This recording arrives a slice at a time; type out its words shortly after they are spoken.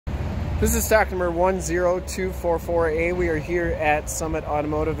This is stock number 10244A. We are here at Summit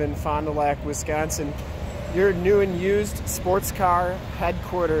Automotive in Fond du Lac, Wisconsin, your new and used sports car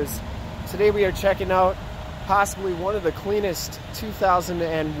headquarters. Today we are checking out possibly one of the cleanest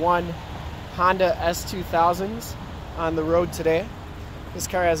 2001 Honda S2000s on the road today. This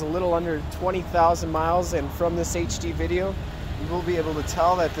car has a little under 20,000 miles, and from this HD video you will be able to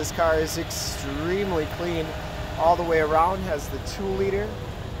tell that this car is extremely clean all the way around. Has the 2-liter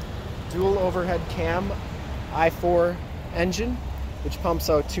dual overhead cam i4 engine, which pumps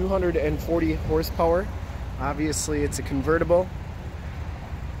out 240 horsepower. Obviously it's a convertible.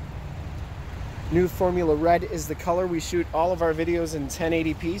 New Formula Red is the color. We shoot all of our videos in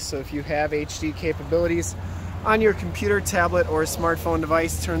 1080p, so if you have HD capabilities on your computer, tablet, or smartphone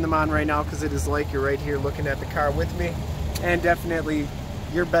device, turn them on right now, because it is like you're right here looking at the car with me, and definitely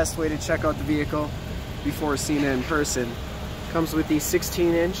your best way to check out the vehicle before seeing it in person. Comes with these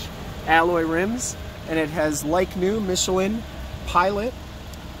 16-inch alloy rims, and it has like new Michelin Pilot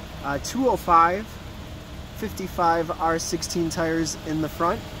 205 55 R16 tires in the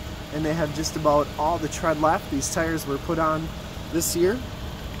front, and they have just about all the tread left. These tires were put on this year.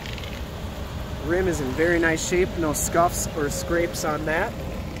 The rim is in very nice shape, no scuffs or scrapes on that.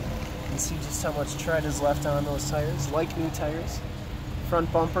 You can see just how much tread is left on those tires, like new tires.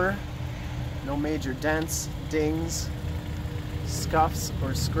 Front bumper, no major dents, dings, scuffs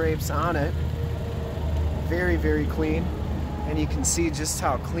or scrapes on it. Very, very clean, and you can see just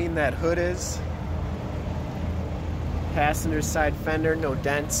how clean that hood is. Passenger side fender, no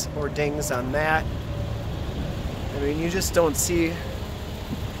dents or dings on that. I mean, you just don't see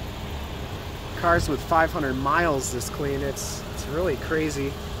cars with 500 miles this clean. It's really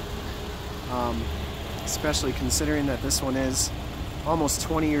crazy, especially considering that this one is almost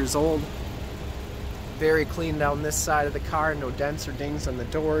 20 years old. Very clean down this side of the car, no dents or dings on the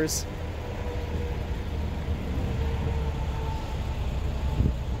doors.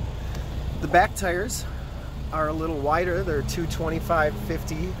 The back tires are a little wider. They're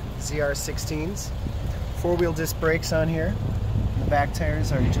 225/50 ZR16s. 4-wheel disc brakes on here. The back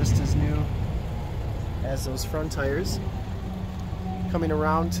tires are just as new as those front tires. Coming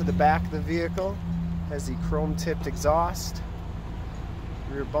around to the back of the vehicle, has the chrome tipped exhaust.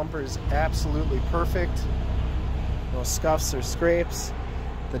 Rear bumper is absolutely perfect. No scuffs or scrapes.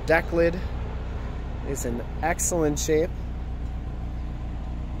 The deck lid is in excellent shape.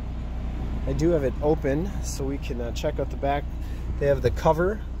 I do have it open so we can check out the back. They have the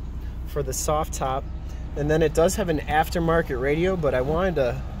cover for the soft top, and then it does have an aftermarket radio, but I wanted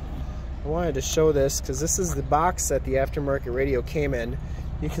to show this because this is the box that the aftermarket radio came in.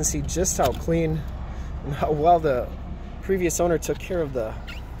 You can see just how clean and how well the previous owner took care of the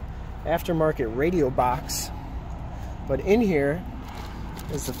aftermarket radio box. But in here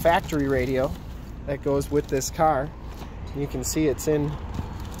is the factory radio that goes with this car. You can see it's in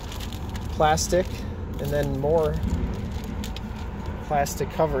plastic and then more plastic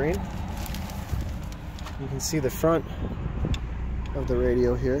covering. You can see the front of the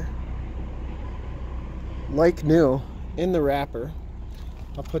radio here, like new, in the wrapper.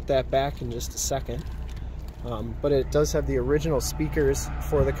 I'll put that back in just a second. But it does have the original speakers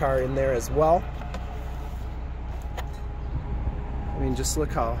for the car in there as well. I mean, just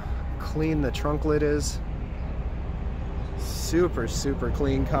look how clean the trunk lid is. Super, super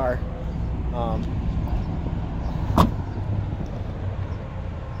clean car.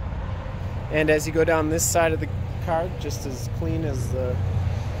 And as you go down this side of the car, just as clean as the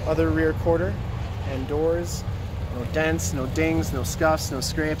other rear quarter and doors. No dents, no dings, no scuffs, no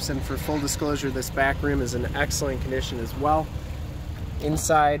scrapes, and for full disclosure, this back rim is in excellent condition as well.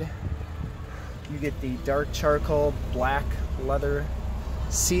 Inside, you get the dark charcoal black leather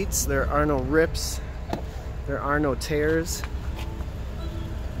seats. There are no rips, there are no tears.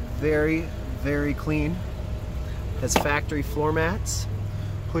 Very, very clean. Has factory floor mats,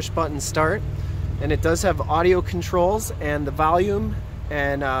 push button start, and it does have audio controls, and the volume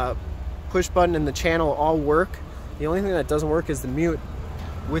and push button and the channel all work. The only thing that doesn't work is the mute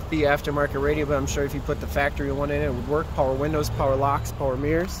with the aftermarket radio, but I'm sure if you put the factory one in, it would work. Power windows, power locks, power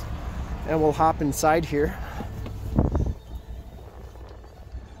mirrors. And we'll hop inside here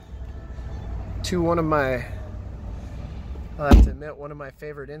to one of my, I'll have to admit, one of my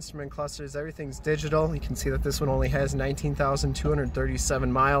favorite instrument clusters. Everything's digital. You can see that this one only has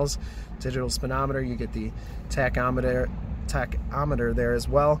 19,237 miles. Digital speedometer. You get the tachometer there as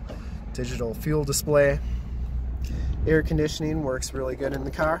well. Digital fuel display. Air conditioning works really good in the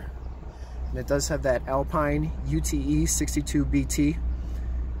car, and it does have that Alpine UTE 62BT,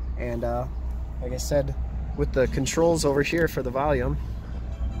 and like I said, with the controls over here for the volume,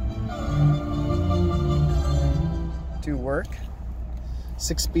 do work.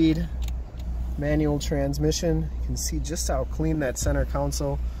 6-speed manual transmission. You can see just how clean that center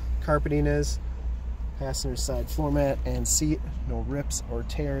console carpeting is. Passenger side floor mat and seat. No rips or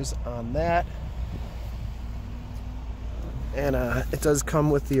tears on that. And it does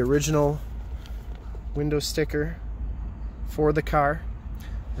come with the original window sticker for the car.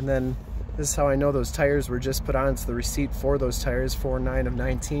 And then this is how I know those tires were just put on. It's the receipt for those tires, 4/9 of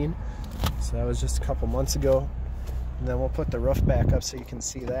 19. So that was just a couple months ago. And then we'll put the roof back up so you can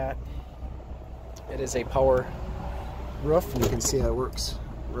see that. It is a power roof, and you can see how it works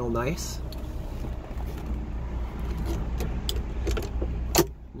real nice.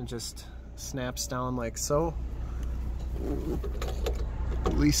 It just snaps down like so.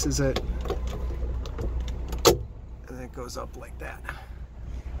 Releases it, and then it goes up like that. You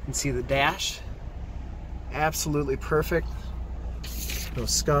can see the dash, absolutely perfect. No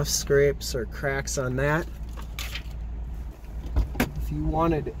scuffs, scrapes, or cracks on that. If you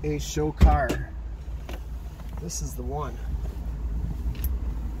wanted a show car, this is the one.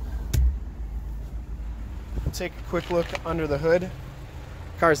 We'll take a quick look under the hood.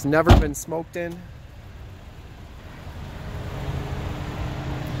 Car's never been smoked in.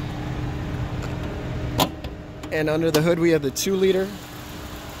 And under the hood we have the 2-liter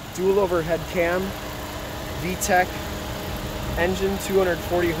dual overhead cam, VTEC engine,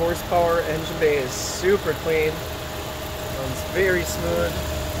 240 horsepower. Engine bay is super clean. Runs very smooth.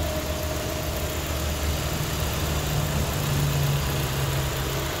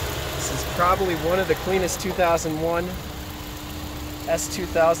 This is probably one of the cleanest 2001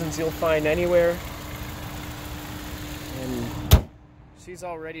 S2000s you'll find anywhere. And she's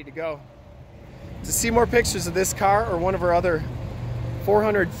all ready to go. To see more pictures of this car or one of our other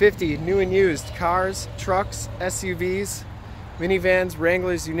 450 new and used cars, trucks, SUVs, minivans,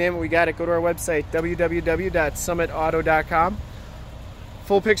 Wranglers, you name it, we got it. Go to our website, www.summitauto.com.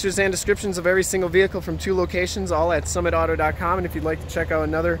 Full pictures and descriptions of every single vehicle from 2 locations, all at summitauto.com. And if you'd like to check out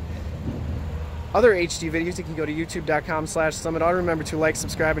other HD videos, you can go to youtube.com/summitauto. Remember to like,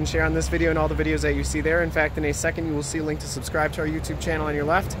 subscribe, and share on this video and all the videos that you see there. In fact, in a second, you will see a link to subscribe to our YouTube channel on your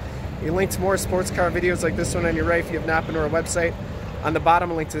left. A link to more sports car videos like this one on your right if you have not been to our website. On the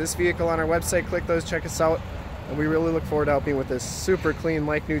bottom, a link to this vehicle on our website. Click those, check us out. And we really look forward to helping with this super clean,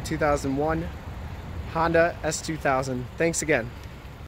 like new 2001 Honda S2000. Thanks again.